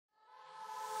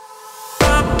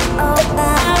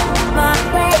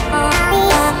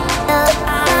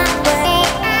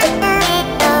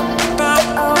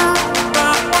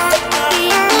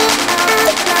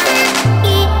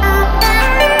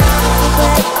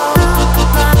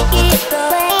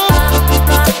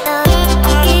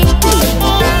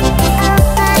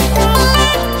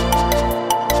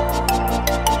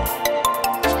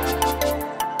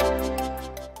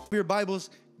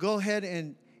Bibles, go ahead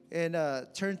and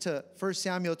turn to 1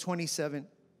 Samuel 27.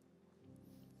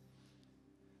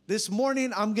 This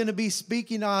morning, I'm going to be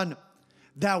speaking on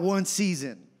that one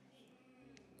season.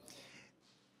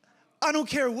 I don't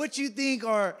care what you think,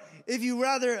 or if you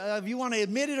want to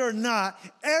admit it or not,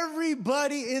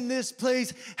 everybody in this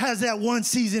place has that one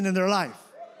season in their life.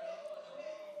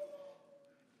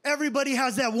 Everybody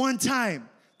has that one time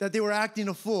that they were acting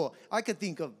a fool. I could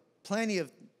think of plenty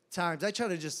of times. I try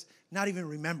to just not even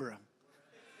remember them.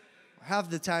 Half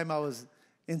the time I was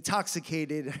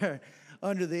intoxicated or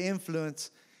under the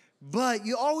influence. But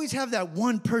you always have that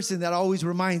one person that always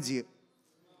reminds you.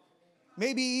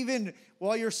 Maybe even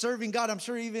while you're serving God, I'm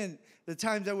sure even the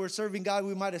times that we're serving God,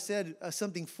 we might have said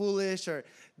something foolish or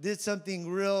did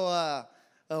something real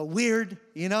weird,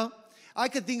 you know? I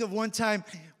could think of one time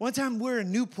we're in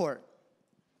Newport,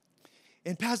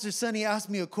 and Pastor Sonny asked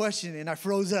me a question, and I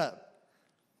froze up.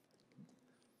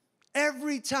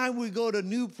 Every time we go to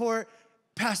Newport,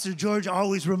 Pastor George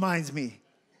always reminds me.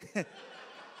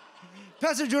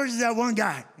 Pastor George is that one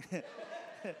guy.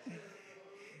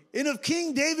 And if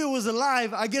King David was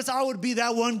alive, I guess I would be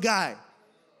that one guy.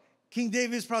 King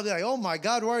David's probably like, oh my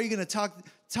God, why are you going to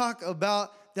talk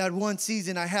about that one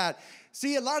season I had?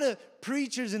 See, a lot of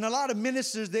preachers and a lot of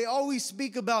ministers, they always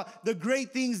speak about the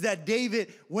great things that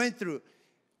David went through,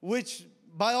 which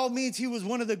by all means, he was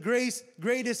one of the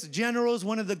greatest generals,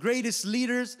 one of the greatest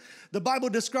leaders. The Bible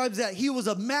describes that he was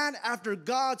a man after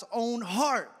God's own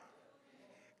heart.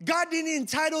 God didn't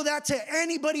entitle that to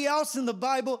anybody else in the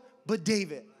Bible but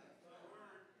David.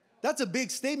 That's a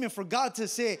big statement for God to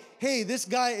say, hey, this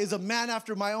guy is a man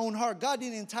after my own heart. God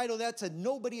didn't entitle that to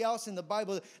nobody else in the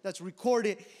Bible that's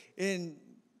recorded in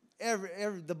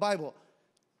the Bible.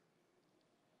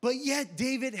 But yet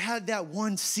David had that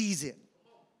one season.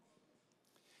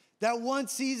 That one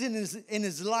season is in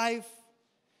his life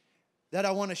that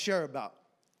I want to share about.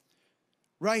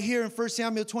 Right here in 1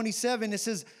 Samuel 27, it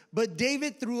says, But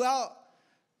David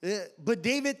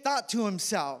thought to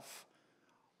himself,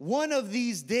 one of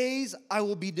these days I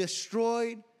will be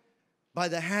destroyed by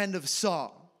the hand of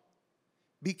Saul.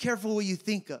 Be careful what you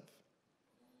think of.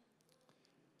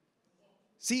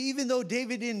 See, even though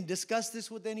David didn't discuss this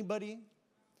with anybody,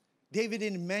 David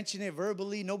didn't mention it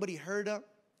verbally, nobody heard him,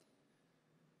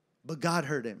 but God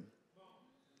heard him.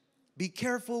 Be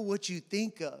careful what you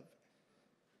think of.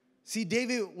 See,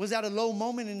 David was at a low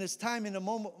moment in his time, in a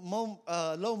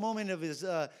low moment of his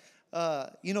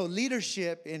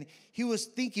leadership, and he was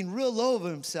thinking real low of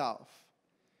himself.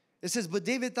 It says, but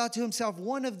David thought to himself,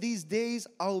 one of these days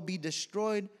I will be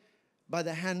destroyed by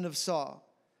the hand of Saul.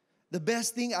 The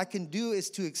best thing I can do is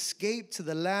to escape to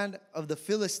the land of the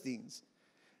Philistines.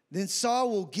 Then Saul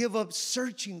will give up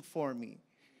searching for me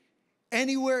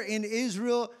anywhere in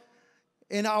Israel,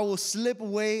 and I will slip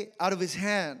away out of his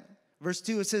hand. Verse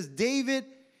 2, it says, David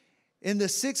and the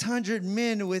 600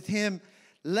 men with him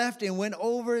left and went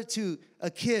over to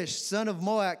Achish, son of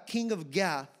Moab, king of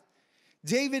Gath.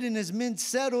 David and his men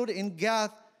settled in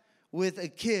Gath with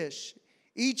Achish.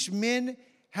 Each man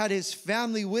had his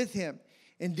family with him.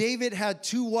 And David had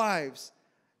two wives,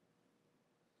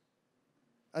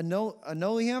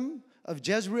 Anoam of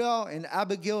Jezreel and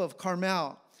Abigail of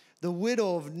Carmel, the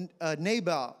widow of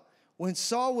Nabal. When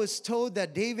Saul was told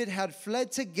that David had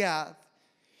fled to Gath,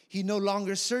 he no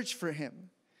longer searched for him.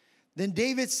 Then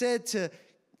David said to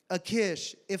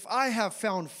Achish, if I have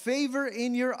found favor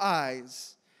in your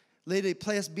eyes, let a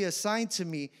place be assigned to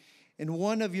me in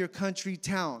one of your country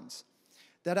towns,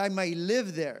 that I may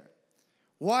live there.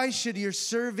 Why should your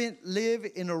servant live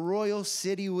in a royal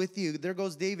city with you? There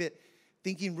goes David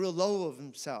thinking real low of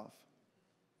himself.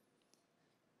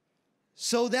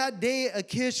 So that day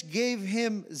Achish gave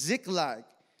him Ziklag,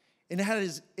 and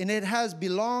it has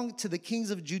belonged to the kings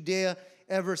of Judea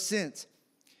ever since.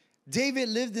 David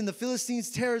lived in the Philistines'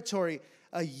 territory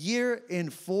a year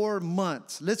and 4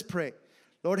 months. Let's pray.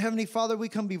 Lord Heavenly Father, we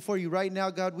come before you right now,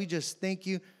 God. We just thank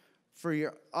you for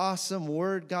your awesome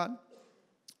word, God.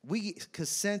 We can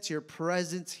sense your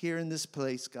presence here in this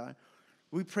place, God.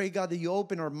 We pray, God, that you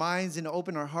open our minds and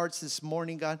open our hearts this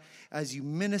morning, God, as you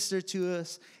minister to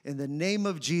us in the name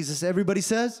of Jesus. Everybody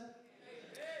says? Amen.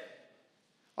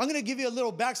 I'm going to give you a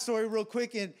little backstory real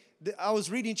quick. And I was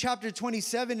reading chapter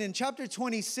 27. In chapter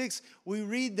 26, we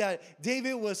read that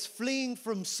David was fleeing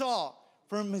from Saul,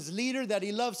 from his leader that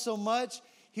he loved so much.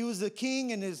 He was the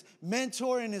king and his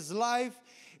mentor in his life.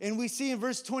 And we see in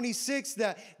verse 26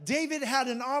 that David had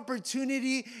an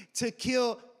opportunity to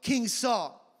kill King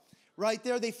Saul. Right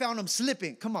there, they found him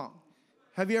slipping. Come on.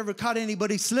 Have you ever caught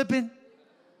anybody slipping?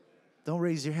 Don't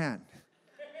raise your hand.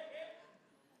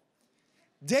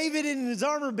 David in his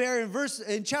armor bearer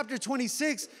in chapter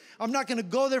 26, I'm not going to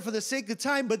go there for the sake of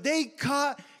time, but they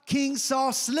caught King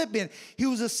Saul slipping. He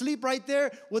was asleep right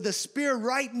there with a spear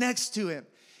right next to him.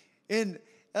 And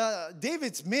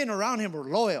David's men around him were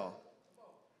loyal.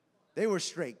 They were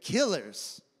straight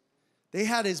killers. They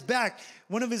had his back.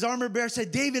 One of his armor bearers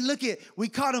said, David, look it, we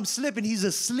caught him slipping. He's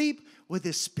asleep with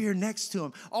his spear next to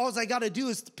him. All I got to do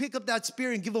is pick up that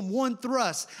spear and give him one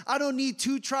thrust. I don't need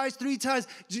 2 tries, 3 times.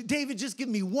 David, just give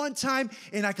me one time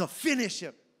and I can finish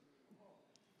him.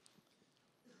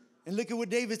 And look at what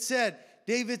David said.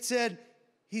 David said,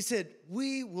 he said,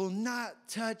 we will not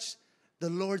touch the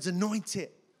Lord's anointed.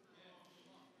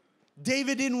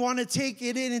 David didn't want to take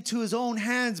it into his own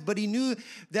hands, but he knew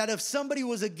that if somebody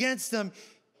was against him,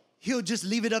 he'll just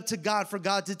leave it up to God for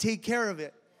God to take care of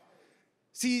it.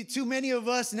 See, too many of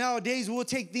us nowadays will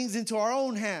take things into our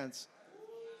own hands.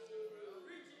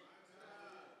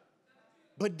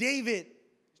 But David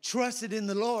trusted in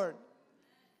the Lord.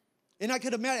 And I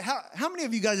could imagine, how many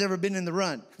of you guys ever been in the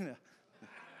run?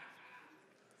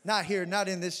 Not here, not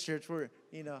in this church. We're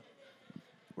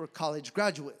college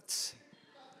graduates.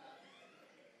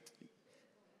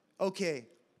 Okay,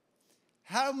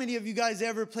 how many of you guys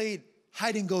ever played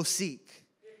hide and go seek?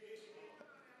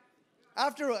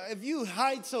 If you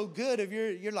hide so good, if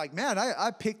you're like, man,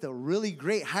 I picked a really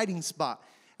great hiding spot.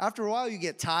 After a while, you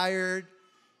get tired,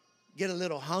 get a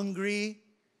little hungry,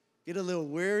 get a little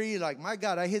weary. Like, my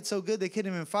God, I hid so good they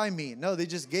couldn't even find me. No, they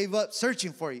just gave up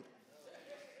searching for you.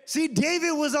 See,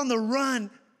 David was on the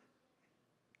run,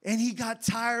 and he got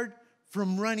tired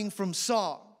from running from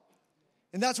Saul.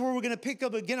 And that's where we're going to pick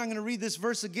up again. I'm going to read this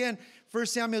verse again, 1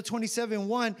 Samuel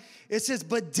 27:1. It says,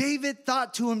 but David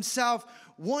thought to himself,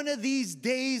 one of these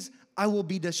days I will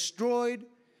be destroyed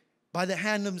by the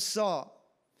hand of Saul.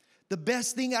 The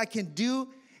best thing I can do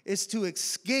is to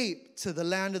escape to the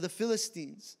land of the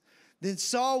Philistines. Then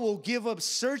Saul will give up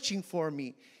searching for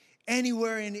me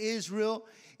anywhere in Israel,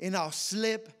 and I'll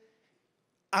slip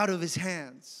out of his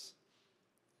hands.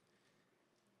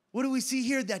 What do we see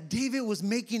here? That David was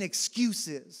making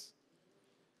excuses.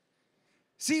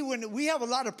 See, when we have a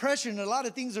lot of pressure and a lot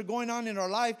of things are going on in our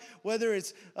life, whether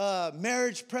it's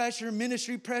marriage pressure,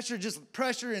 ministry pressure, just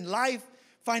pressure in life,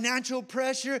 financial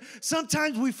pressure,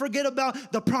 sometimes we forget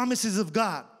about the promises of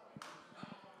God.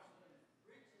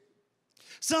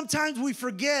 Sometimes we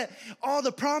forget all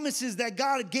the promises that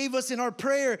God gave us in our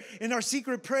prayer, in our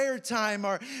secret prayer time,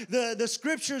 or the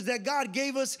scriptures that God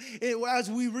gave us as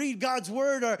we read God's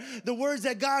word, or the words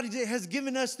that God has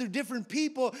given us through different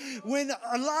people. When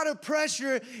a lot of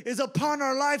pressure is upon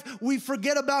our life, we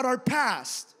forget about our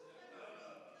past.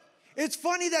 It's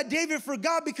funny that David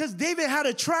forgot because David had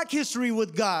a track history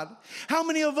with God. How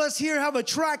many of us here have a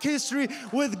track history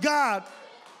with God?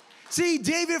 See,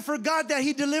 David forgot that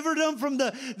he delivered them from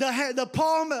the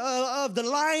palm of the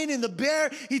lion and the bear.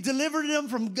 He delivered them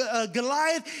from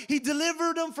Goliath. He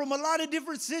delivered them from a lot of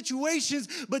different situations.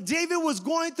 But David was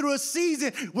going through a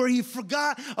season where he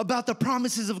forgot about the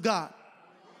promises of God.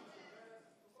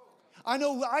 I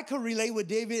know I could relate with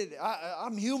David.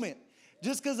 I'm human.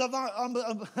 Just because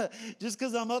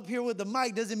I'm up here with the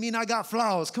mic doesn't mean I got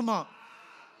flaws. Come on.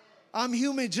 I'm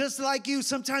human just like you.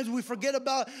 Sometimes we forget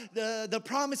about the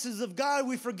promises of God.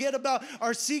 We forget about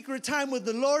our secret time with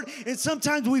the Lord. And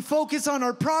sometimes we focus on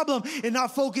our problem and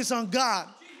not focus on God.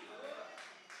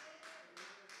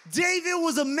 David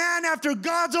was a man after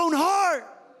God's own heart.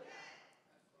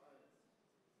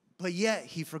 But yet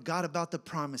he forgot about the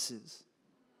promises.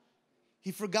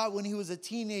 He forgot when he was a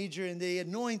teenager and they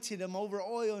anointed him over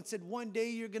oil and said, one day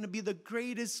you're going to be the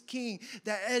greatest king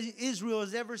that Israel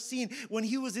has ever seen. When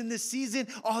he was in this season,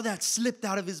 all that slipped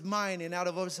out of his mind and out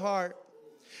of his heart.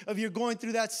 If you're going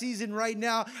through that season right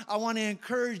now, I want to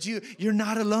encourage you, you're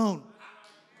not alone.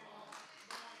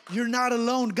 You're not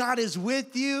alone. God is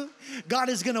with you. God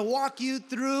is going to walk you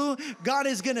through. God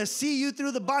is going to see you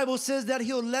through. The Bible says that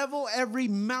he'll level every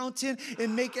mountain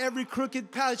and make every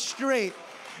crooked path straight.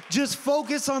 Just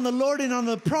focus on the Lord and on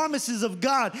the promises of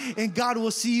God, and God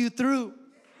will see you through.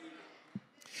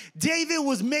 David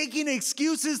was making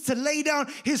excuses to lay down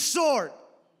his sword.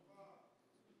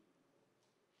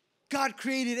 God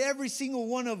created every single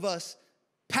one of us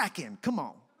packing. Come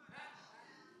on.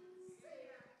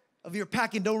 If you're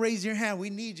packing, don't raise your hand. We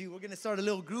need you. We're going to start a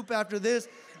little group after this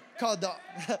called the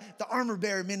Armor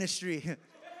Bearer Ministry.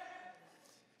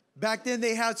 Back then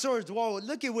they had swords. Well,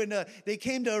 look at when they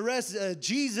came to arrest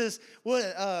Jesus.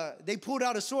 They pulled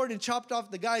out a sword and chopped off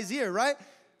the guy's ear, right?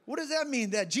 What does that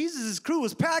mean? That Jesus' crew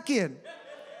was packing.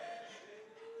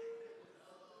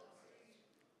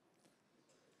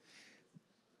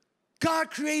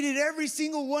 God created every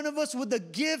single one of us with a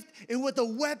gift and with a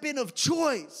weapon of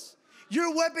choice.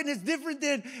 Your weapon is different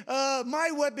than my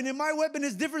weapon, and my weapon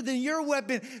is different than your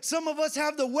weapon. Some of us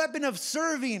have the weapon of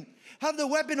serving, have the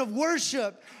weapon of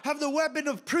worship, have the weapon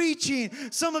of preaching.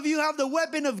 Some of you have the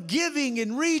weapon of giving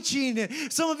and reaching.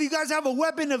 Some of you guys have a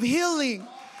weapon of healing.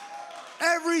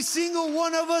 Every single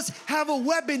one of us have a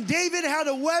weapon. David had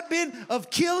a weapon of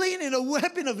killing and a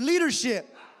weapon of leadership.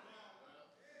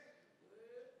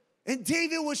 And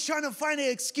David was trying to find an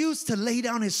excuse to lay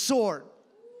down his sword.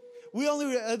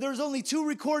 There's only 2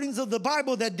 recordings of the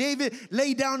Bible that David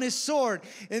laid down his sword.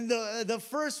 And the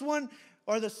first one,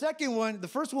 or the second one, the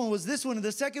first one was this one, and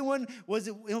the second one was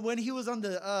when he was on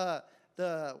the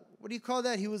what do you call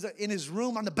that? He was in his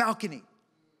room on the balcony.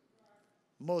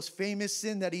 Most famous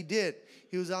sin that he did.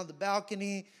 He was on the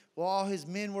balcony while all his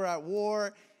men were at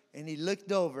war, and he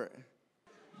looked over.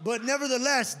 But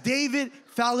nevertheless, David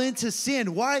fell into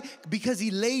sin. Why? Because he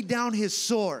laid down his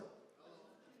sword.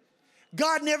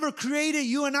 God never created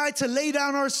you and I to lay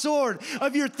down our sword.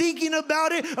 If you're thinking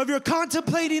about it, if you're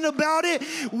contemplating about it,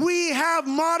 we have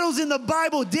models in the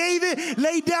Bible. David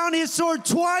laid down his sword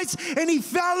twice and he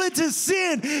fell into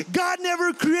sin. God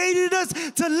never created us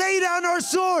to lay down our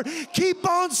sword. Keep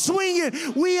on swinging.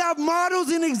 We have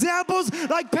models and examples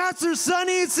like Pastor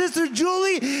Sonny and Sister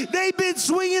Julie. They've been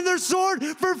swinging their sword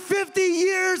for 50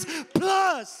 years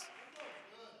plus.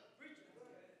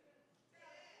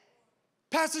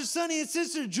 Pastor Sonny and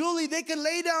Sister Julie, they could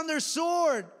lay down their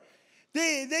sword.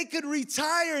 They could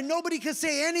retire and nobody could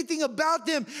say anything about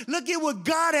them. Look at what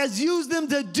God has used them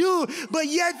to do. But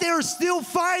yet they are still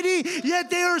fighting. Yet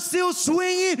they are still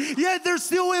swinging. Yet they're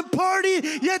still imparting.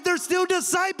 Yet they're still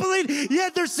discipling.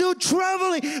 Yet they're still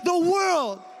traveling the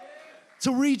world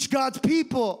to reach God's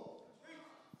people.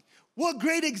 What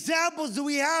great examples do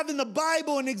we have in the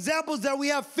Bible and examples that we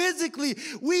have physically?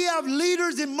 We have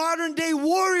leaders and modern day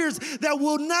warriors that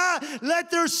will not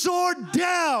let their sword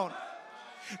down.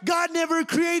 God never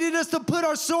created us to put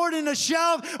our sword in a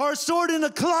shelf, our sword in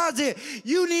a closet.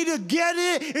 You need to get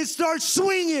it and start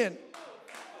swinging.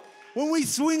 When we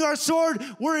swing our sword,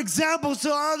 we're examples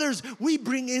to others. We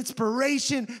bring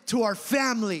inspiration to our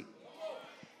family.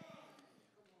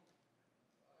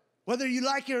 Whether you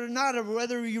like it or not, or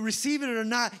whether you receive it or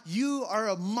not, you are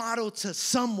a model to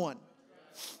someone.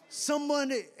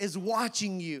 Someone is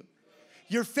watching you.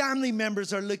 Your family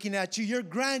members are looking at you. Your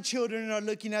grandchildren are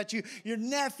looking at you. Your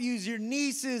nephews, your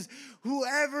nieces,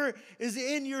 whoever is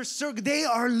in your circle, they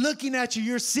are looking at you.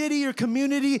 Your city, your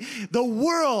community, the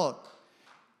world.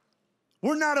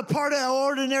 We're not a part of an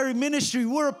ordinary ministry.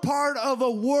 We're a part of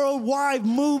a worldwide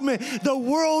movement. The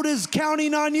world is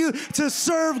counting on you to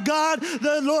serve God.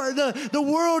 The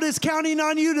world is counting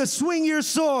on you to swing your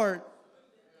sword.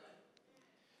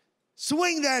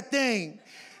 Swing that thing.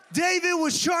 David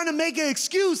was trying to make an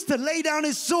excuse to lay down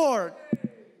his sword.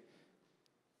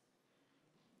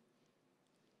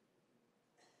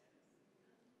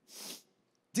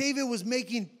 David was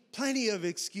making plenty of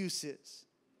excuses.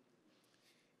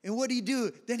 And what did he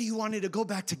do? Then he wanted to go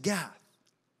back to Gath.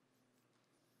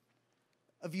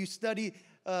 If you study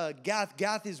Gath,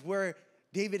 Gath is where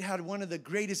David had one of the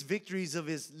greatest victories of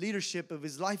his leadership of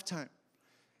his lifetime.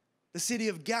 The city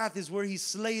of Gath is where he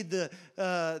slayed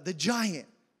the giant.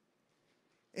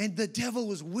 And the devil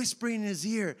was whispering in his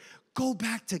ear, go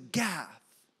back to Gath.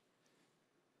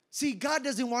 See, God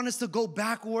doesn't want us to go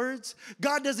backwards.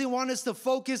 God doesn't want us to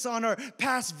focus on our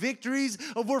past victories.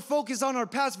 If we're focused on our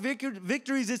past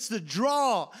victories, it's to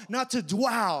draw, not to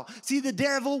dwell. See, the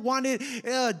devil wanted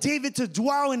David to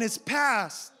dwell in his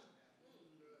past.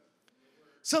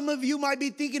 Some of you might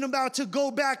be thinking about to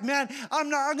go back. Man, I'm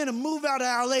going to move out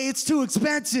of LA. It's too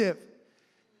expensive.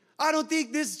 I don't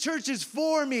think this church is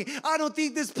for me. I don't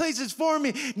think this place is for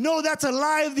me. No, that's a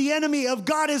lie of the enemy. If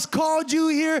God has called you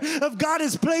here, if God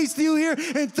has placed you here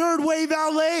in Third Wave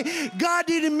LA, God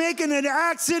didn't make it an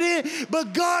accident,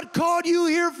 but God called you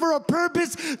here for a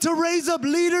purpose to raise up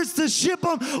leaders to ship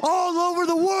them all over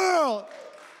the world.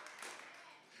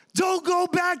 Don't go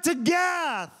back to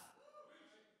Gath.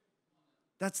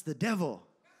 That's the devil.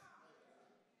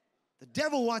 The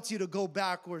devil wants you to go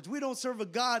backwards. We don't serve a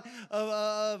God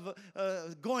of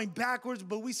going backwards,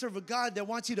 but we serve a God that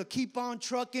wants you to keep on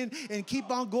trucking and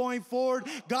keep on going forward.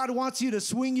 God wants you to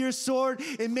swing your sword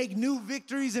and make new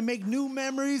victories and make new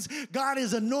memories. God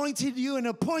has anointed you and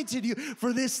appointed you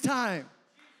for this time.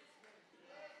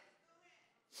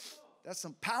 That's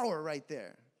some power right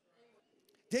there.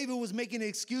 David was making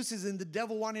excuses, and the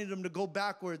devil wanted him to go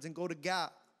backwards and go to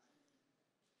Gath.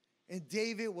 And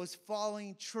David was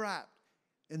falling trapped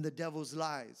in the devil's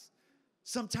lies.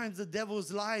 Sometimes the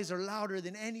devil's lies are louder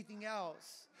than anything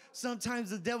else. sometimes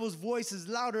the devil's voice is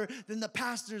louder than the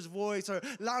pastor's voice or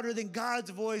louder than God's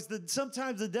voice.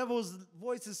 Sometimes the devil's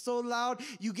voice is so loud,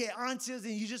 you get anxious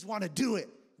and you just want to do it.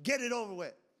 Get it over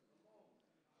with.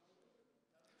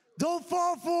 Don't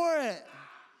fall for it.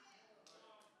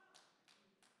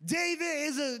 David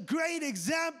is a great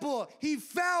example. He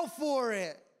fell for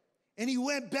it, and he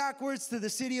went backwards to the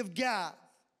city of Gath.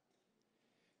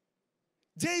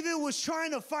 David was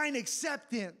trying to find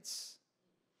acceptance.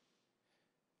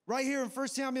 Right here in 1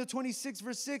 Samuel 26,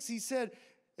 verse 6,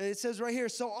 it says right here,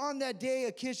 so on that day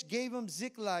Achish gave him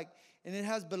Ziklag, and it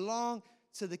has belonged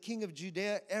to the king of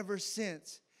Judea ever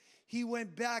since. He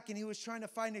went back and he was trying to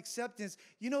find acceptance.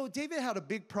 You know, David had a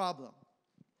big problem.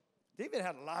 David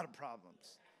had a lot of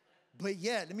problems. But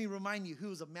yet, let me remind you, he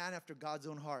was a man after God's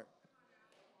own heart.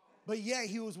 But yet,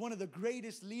 he was one of the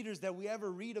greatest leaders that we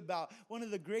ever read about, one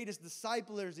of the greatest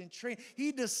disciplers in training.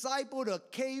 He discipled a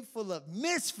cave full of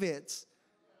misfits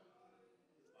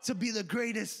to be the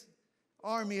greatest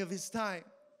army of his time.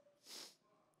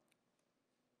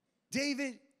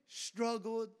 David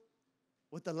struggled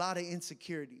with a lot of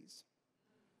insecurities.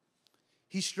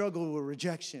 He struggled with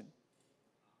rejection.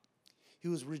 He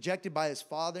was rejected by his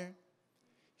father.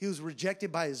 He was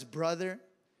rejected by his brother.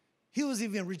 He was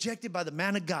even rejected by the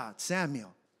man of God,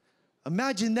 Samuel.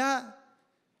 Imagine that.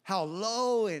 How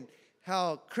low and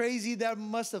how crazy that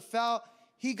must have felt.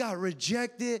 He got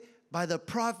rejected by the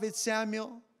prophet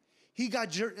Samuel. He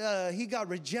got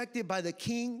rejected by the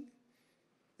king.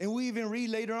 And we even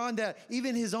read later on that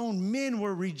even his own men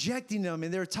were rejecting him,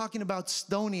 and they were talking about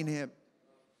stoning him.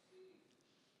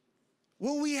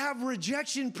 When we have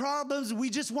rejection problems, we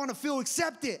just want to feel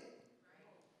accepted.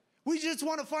 We just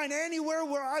want to find anywhere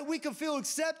where we can feel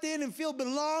accepted and feel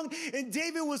belong. And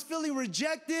David was feeling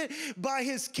rejected by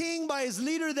his king, by his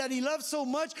leader that he loved so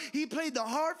much. He played the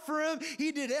harp for him.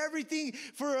 He did everything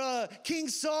for King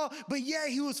Saul. But yeah,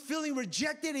 he was feeling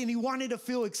rejected and he wanted to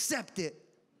feel accepted.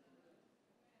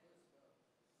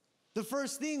 The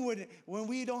first thing when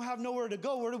we don't have nowhere to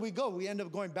go, where do we go? We end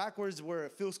up going backwards where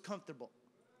it feels comfortable.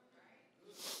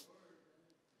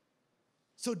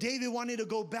 So David wanted to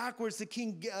go backwards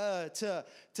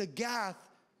to Gath.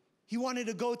 He wanted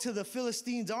to go to the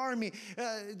Philistines' army.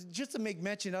 Just to make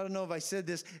mention, I don't know if I said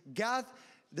this, Gath,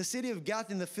 the city of Gath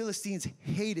and the Philistines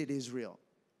hated Israel.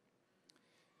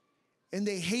 And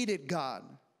they hated God.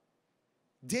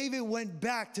 David went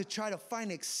back to try to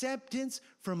find acceptance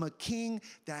from a king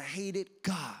that hated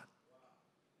God.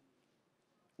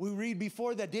 We read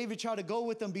before that David tried to go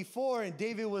with them before, and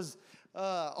David was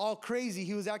all crazy.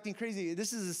 He was acting crazy.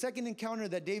 This is the second encounter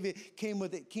that David came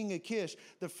with King Achish.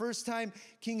 The first time,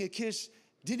 King Achish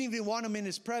didn't even want him in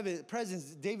his presence.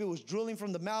 David was drooling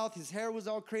from the mouth. His hair was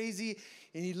all crazy,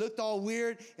 and he looked all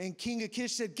weird. And King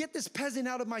Achish said, "Get this peasant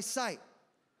out of my sight."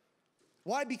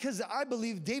 Why? Because I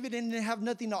believe David didn't have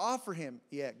nothing to offer him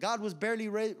yet. God was barely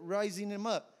rising him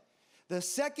up. The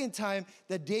second time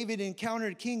that David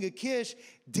encountered King Achish,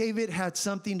 David had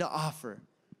something to offer.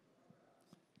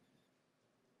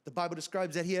 The Bible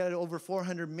describes that he had over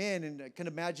 400 men, and I can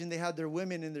imagine they had their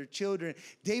women and their children.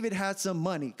 David had some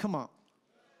money. Come on.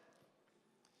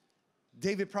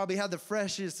 David probably had the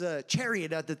freshest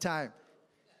chariot at the time.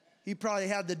 He probably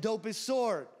had the dopest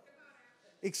sword,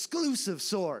 exclusive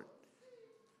sword.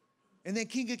 And then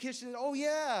King Achish said, "Oh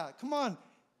yeah, come on.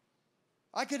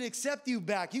 I could accept you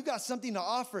back. You got something to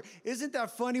offer." Isn't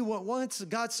that funny? Once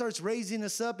God starts raising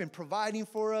us up and providing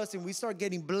for us and we start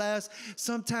getting blessed,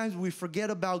 sometimes we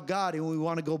forget about God and we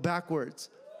want to go backwards.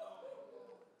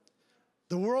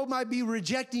 The world might be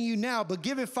rejecting you now, but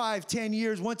give it 5, 10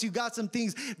 years. Once you got some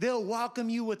things, they'll welcome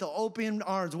you with the open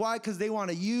arms. Why? Because they want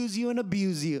to use you and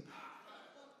abuse you.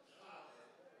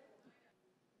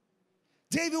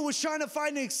 David was trying to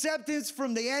find acceptance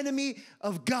from the enemy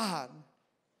of God.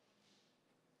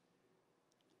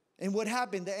 And what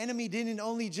happened? The enemy didn't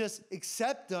only just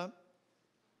accept them,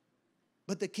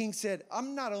 but the king said,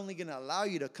 "I'm not only going to allow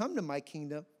you to come to my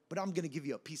kingdom, but I'm going to give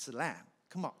you a piece of land."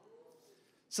 Come on.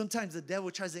 Sometimes the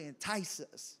devil tries to entice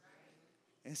us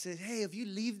and says, "Hey, if you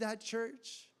leave that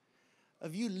church,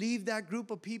 if you leave that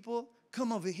group of people,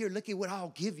 come over here. Look at what I'll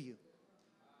give you.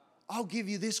 I'll give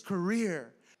you this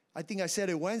career." I think I said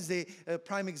it Wednesday, a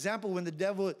prime example, when the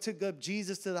devil took up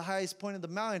Jesus to the highest point of the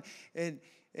mountain,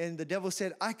 and the devil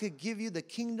said, "I could give you the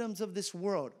kingdoms of this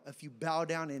world if you bow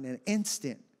down in an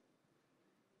instant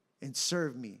and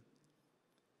serve me."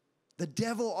 The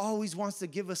devil always wants to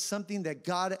give us something that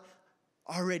God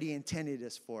already intended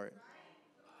us for it.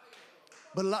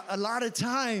 But a lot of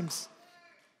times,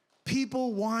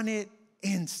 people want it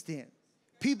instant.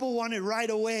 People want it right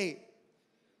away.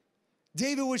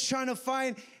 David was trying to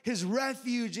find his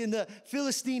refuge in the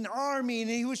Philistine army, and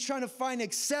he was trying to find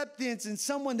acceptance in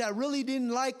someone that really didn't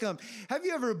like him. Have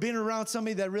you ever been around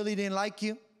somebody that really didn't like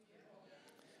you?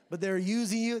 But they're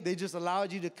using you. They just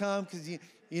allowed you to come because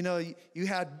you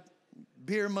had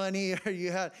beer money, or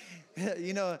you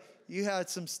had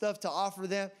some stuff to offer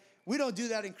them. We don't do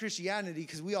that in Christianity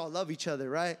because we all love each other,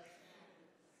 right?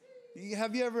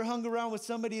 Have you ever hung around with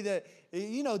somebody that,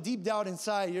 deep down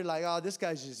inside, you're like, oh, this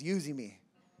guy's just using me?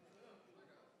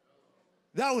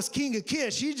 That was King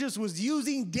Achish. He just was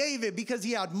using David because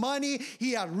he had money,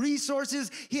 he had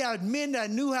resources, he had men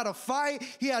that knew how to fight,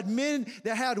 he had men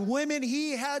that had women.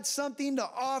 He had something to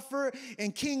offer,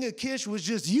 and King Achish was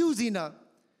just using them.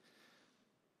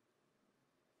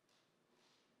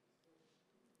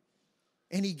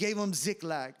 And he gave him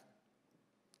Ziklag.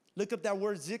 Look up that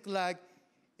word Ziklag.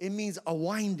 It means a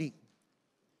winding.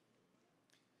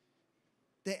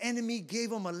 The enemy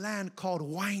gave him a land called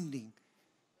winding.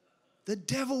 The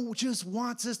devil just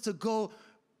wants us to go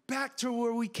back to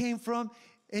where we came from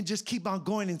and just keep on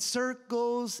going in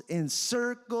circles, in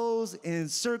circles, in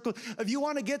circles. If you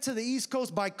want to get to the East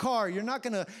Coast by car, you're not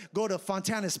going to go to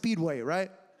Fontana Speedway,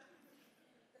 right?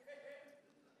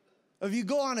 If you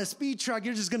go on a speed track,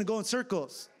 you're just going to go in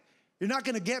circles. You're not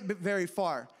going to get very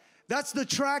far. That's the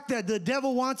track that the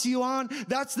devil wants you on.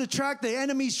 That's the track the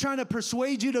enemy's trying to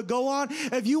persuade you to go on.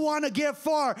 If you want to get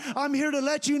far, I'm here to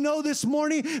let you know this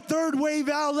morning, Third Wave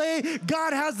LA,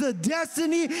 God has a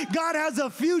destiny. God has a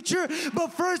future.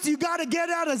 But first, you got to get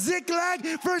out of Ziklag.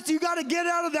 First, you got to get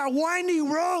out of that winding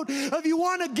road. If you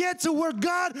want to get to where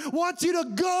God wants you to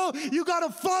go, you got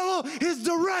to follow his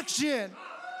direction.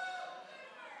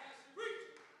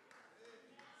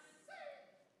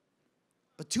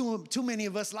 But too many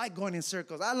of us like going in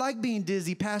circles. I like being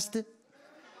dizzy, Pastor.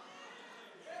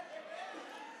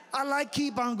 I like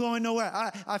keep on going nowhere.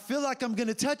 I feel like I'm going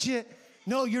to touch it.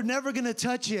 No, you're never going to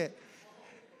touch it.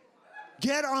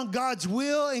 Get on God's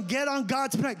will and get on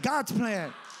God's plan. God's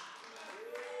plan.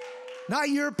 Not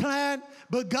your plan,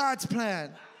 but God's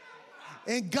plan.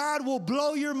 And God will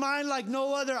blow your mind like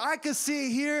no other. I could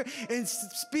sit here and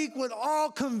speak with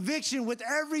all conviction, with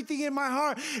everything in my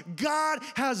heart. God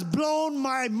has blown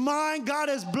my mind. God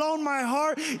has blown my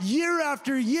heart year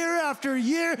after year after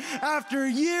year after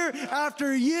year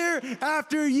after year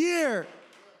after year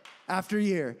after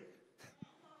year.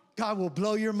 God will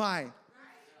blow your mind.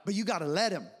 But you got to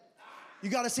let him.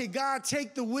 You got to say, God,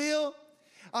 take the wheel.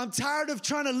 I'm tired of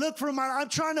trying to look for I'm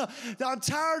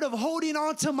tired of holding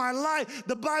on to my life.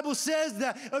 The Bible says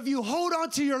that if you hold on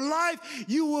to your life,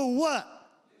 you will what?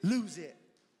 Lose it.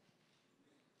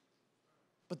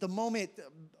 But the moment,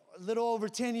 a little over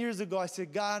 10 years ago, I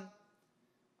said, God,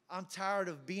 I'm tired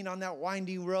of being on that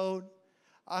winding road.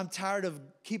 I'm tired of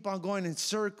keep on going in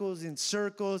circles, in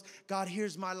circles. God,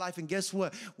 here's my life. And guess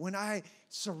what? When I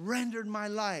surrendered my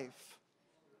life,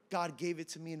 God gave it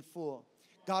to me in full.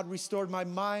 God restored my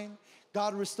mind.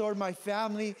 God restored my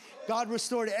family. God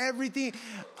restored everything.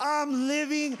 I'm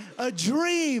living a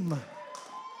dream.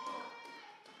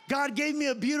 God gave me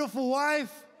a beautiful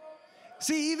wife.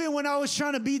 See, even when I was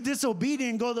trying to be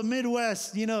disobedient and go to the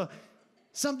Midwest,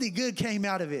 something good came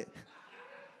out of it.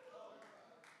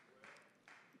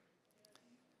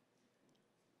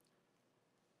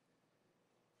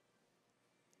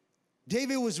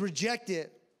 David was rejected.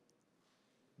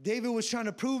 David was trying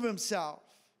to prove himself.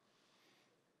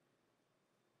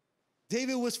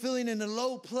 David was feeling in a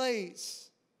low place.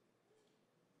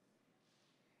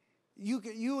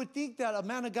 You would think that a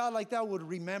man of God like that would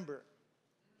remember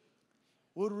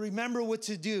what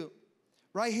to do.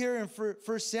 Right here in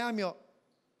 1 Samuel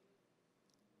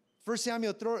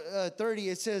 30,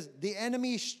 it says, the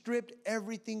enemy stripped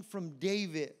everything from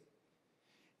David.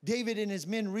 David and his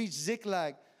men reached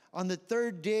Ziklag. On the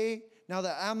third day, now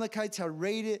the Amalekites had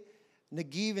raided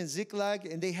Negev and Ziklag,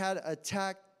 and they had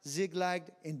attacked Ziklag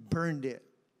and burned it.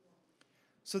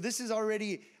 So this is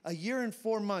already a year and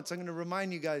 4 months. I'm going to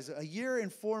remind you guys, a year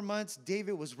and 4 months,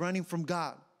 David was running from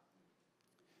God.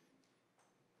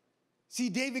 See,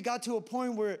 David got to a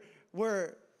point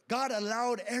where God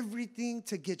allowed everything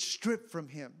to get stripped from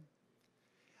him.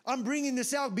 I'm bringing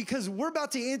this out because we're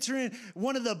about to enter in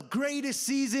one of the greatest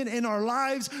seasons in our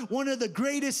lives, one of the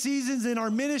greatest seasons in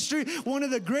our ministry, one of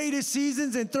the greatest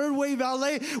seasons in Third Wave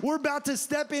LA. We're about to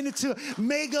step into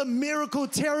mega miracle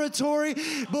territory,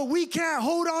 but we can't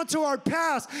hold on to our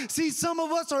past. See, some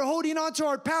of us are holding on to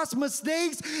our past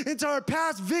mistakes and to our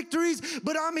past victories,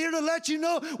 but I'm here to let you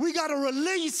know we got to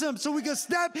release them so we can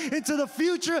step into the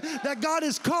future that God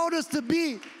has called us to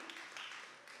be.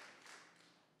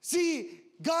 See,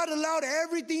 God allowed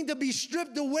everything to be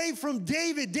stripped away from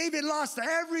David. David lost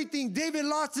everything. David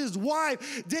lost his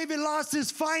wife. David lost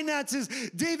his finances.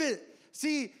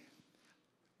 See,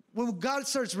 when God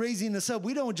starts raising us up,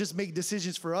 we don't just make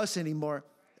decisions for us anymore.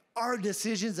 Our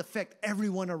decisions affect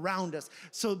everyone around us.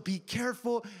 So be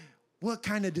careful what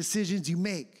kind of decisions you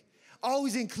make.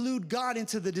 Always include God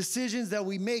into the decisions that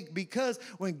we make, because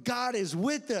when God is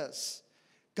with us,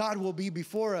 God will be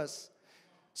before us.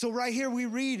 So right here we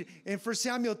read in 1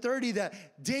 Samuel 30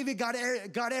 that David got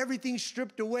everything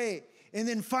stripped away. And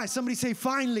then somebody say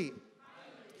finally.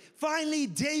 Finally,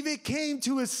 David came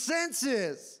to his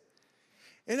senses.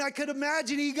 And I could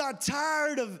imagine he got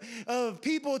tired of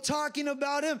people talking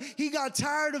about him. He got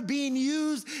tired of being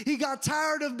used. He got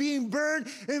tired of being burned.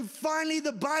 And finally,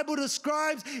 the Bible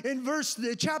describes in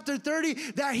chapter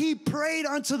 30 that he prayed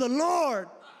unto the Lord.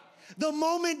 The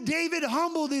moment David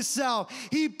humbled himself,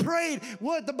 he prayed.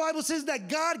 What the Bible says, that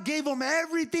God gave him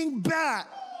everything back.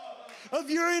 If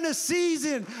you're in a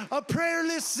season, a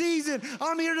prayerless season,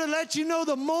 I'm here to let you know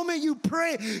the moment you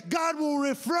pray, God will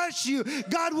refresh you.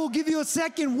 God will give you a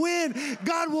second wind.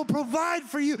 God will provide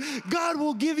for you. God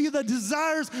will give you the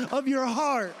desires of your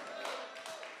heart.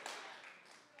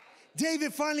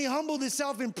 David finally humbled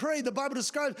himself and prayed. The Bible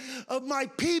describes, of my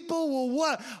people will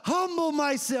what? Humble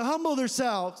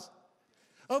themselves.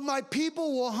 Of my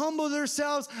people will humble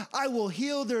themselves. I will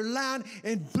heal their land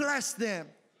and bless them.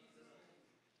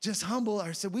 Just humble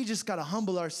ourselves. We just got to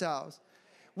humble ourselves.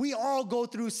 We all go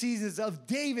through seasons. Of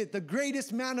David, the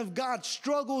greatest man of God,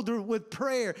 struggled with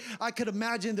prayer. I could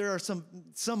imagine there are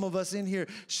some of us in here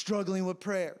struggling with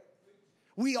prayer.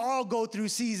 We all go through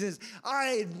seasons.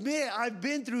 I admit I've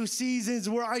been through seasons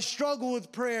where I struggle with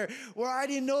prayer, where I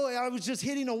didn't know I was just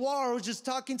hitting a wall. I was just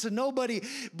talking to nobody.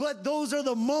 But those are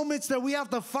the moments that we have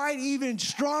to fight even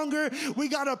stronger. We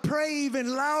got to pray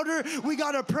even louder. We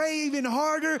got to pray even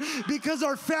harder, because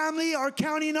our family are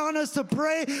counting on us to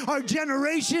pray. Our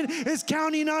generation is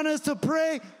counting on us to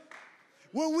pray.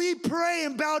 When we pray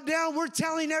and bow down, we're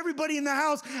telling everybody in the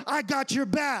house, I got your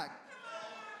back.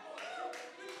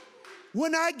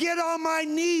 When I get on my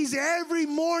knees every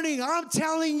morning, I'm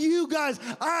telling you guys,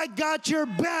 I got your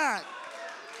back.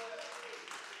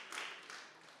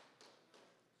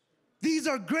 These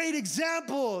are great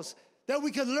examples that we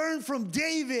can learn from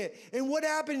David. And what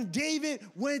happened? David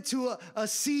went to a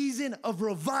season of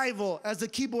revival as the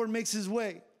keyboard makes his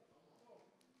way.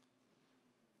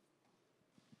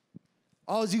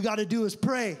 All you got to do is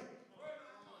pray.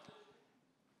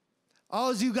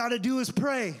 All you got to do is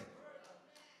pray.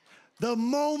 The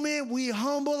moment we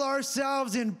humble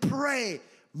ourselves and pray,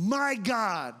 my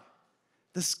God,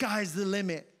 the sky's the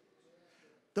limit.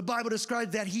 The Bible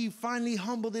describes that he finally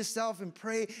humbled himself and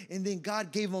prayed, and then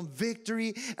God gave him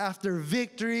victory after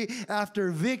victory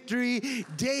after victory.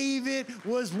 David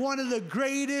was one of the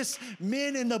greatest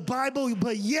men in the Bible,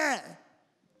 but yet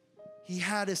he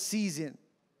had a season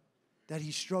that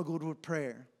he struggled with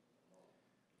prayer.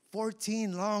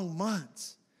 14 long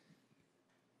months.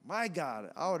 My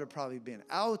God, I would have probably been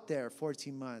out there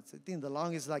 14 months. I think the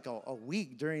longest like a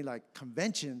week during like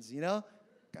conventions, you know?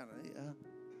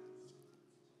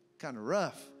 Kind of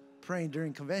rough praying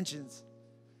during conventions.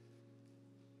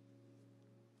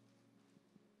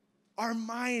 Our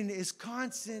mind is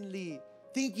constantly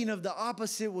thinking of the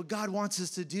opposite what God wants us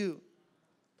to do.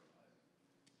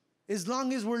 As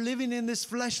long as we're living in this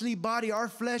fleshly body, our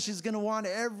flesh is going to want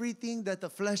everything that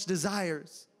the flesh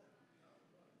desires.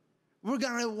 We're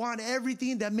going to want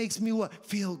everything that makes me what?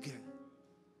 Feel good.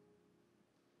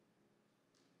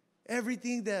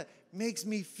 Everything that makes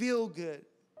me feel good.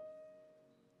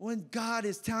 When God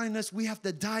is telling us we have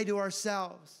to die to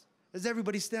ourselves. As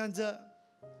everybody stands up.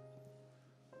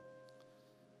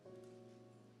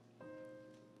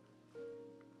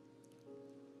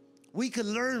 We could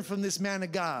learn from this man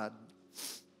of God.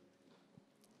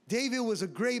 David was a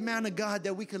great man of God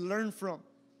that we could learn from.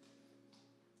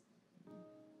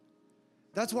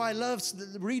 That's why I love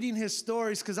reading his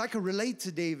stories, because I could relate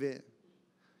to David.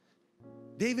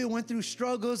 David went through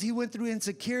struggles. He went through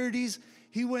insecurities.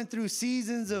 He went through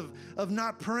seasons of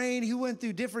not praying. He went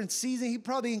through different seasons. He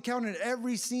probably encountered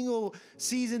every single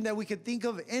season that we could think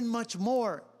of and much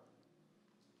more.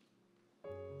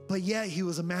 But yet he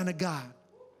was a man of God.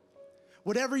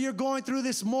 Whatever you're going through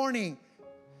this morning,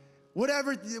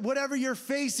 whatever you're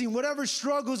facing, whatever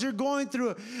struggles you're going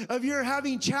through, if you're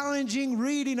having challenging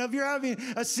reading, if you're having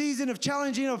a season of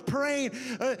challenging of praying,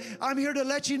 I'm here to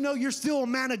let you know you're still a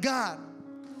man of God.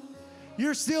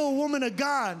 You're still a woman of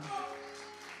God.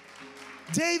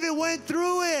 David went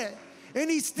through it, and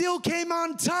he still came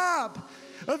on top.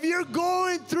 If you're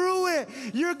going through it,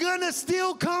 you're gonna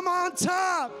still come on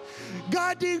top.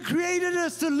 God didn't create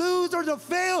us to lose or to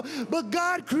fail, but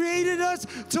God created us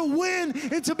to win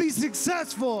and to be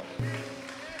successful.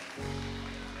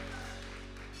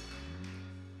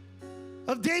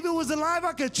 If David was alive,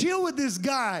 I could chill with this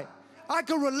guy. I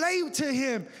could relate to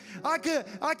him. I could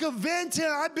vent to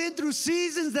him. I've been through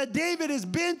seasons that David has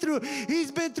been through. He's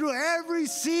been through every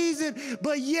season,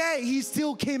 but yet he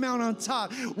still came out on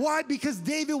top. Why? Because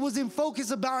David wasn't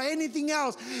focused about anything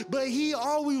else, but he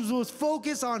always was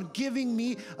focused on giving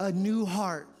me a new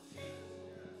heart.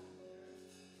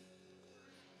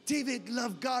 David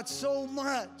loved God so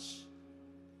much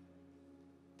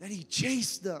that he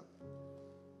chased them.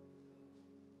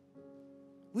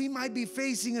 We might be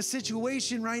facing a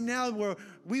situation right now where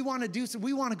we want to do something.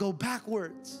 We want to go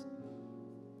backwards.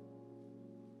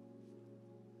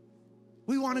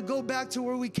 We want to go back to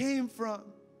where we came from.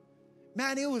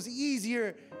 Man, it was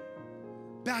easier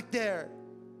back there.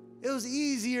 It was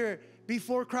easier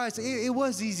before Christ. It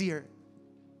was easier.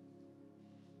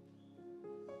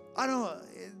 I don't know.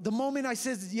 The moment I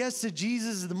said yes to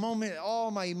Jesus, the moment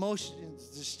all my emotions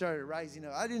just started rising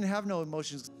up. I didn't have no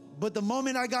emotions. But the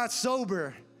moment I got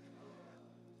sober,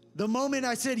 the moment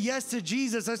I said yes to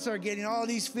Jesus, I started getting all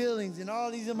these feelings and all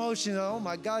these emotions. Oh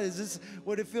my God, is this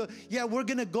what it feels? Yeah, we're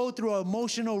going to go through an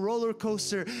emotional roller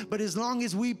coaster, but as long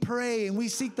as we pray and we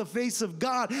seek the face of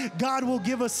God, God will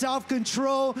give us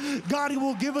self-control. God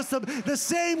will give us the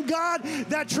same God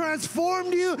that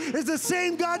transformed you is the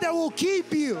same God that will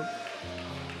keep you.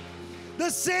 The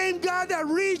same God that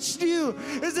reached you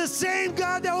is the same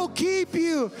God that will keep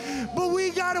you. But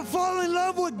we got to fall in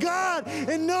love with God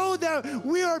and know that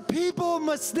we are people of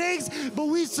mistakes, but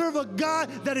we serve a God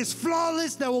that is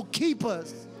flawless, that will keep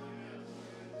us.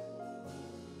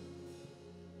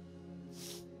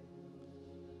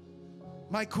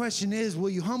 My question is, will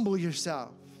you humble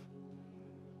yourself?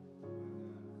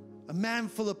 A man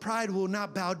full of pride will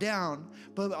not bow down,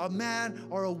 but a man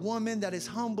or a woman that is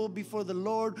humble before the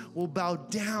Lord will bow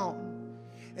down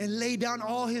and lay down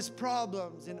all his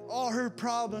problems and all her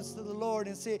problems to the Lord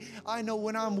and say, I know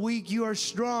when I'm weak, you are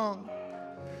strong.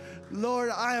 Lord,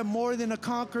 I am more than a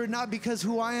conqueror, not because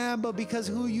who I am, but because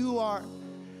who you are.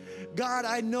 God,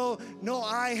 I know no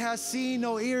eye has seen,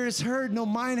 no ear has heard, no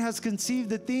mind has conceived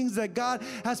the things that God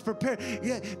has prepared.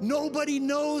 Yeah, nobody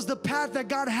knows the path that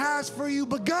God has for you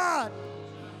but God.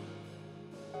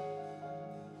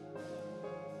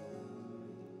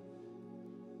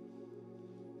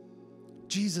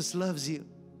 Jesus loves you.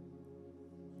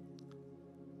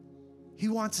 He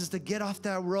wants us to get off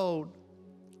that road.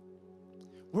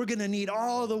 We're going to need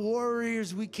all the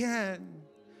warriors we can.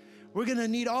 We're going to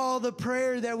need all the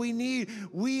prayer that we need.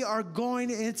 We are going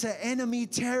into enemy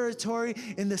territory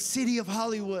in the city of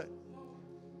Hollywood.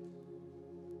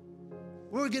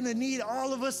 We're going to need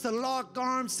all of us to lock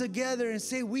arms together and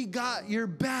say, we got your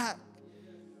back.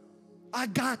 I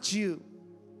got you.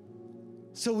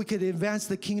 So we could advance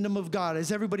the kingdom of God. As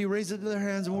everybody raises their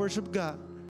hands and worship God.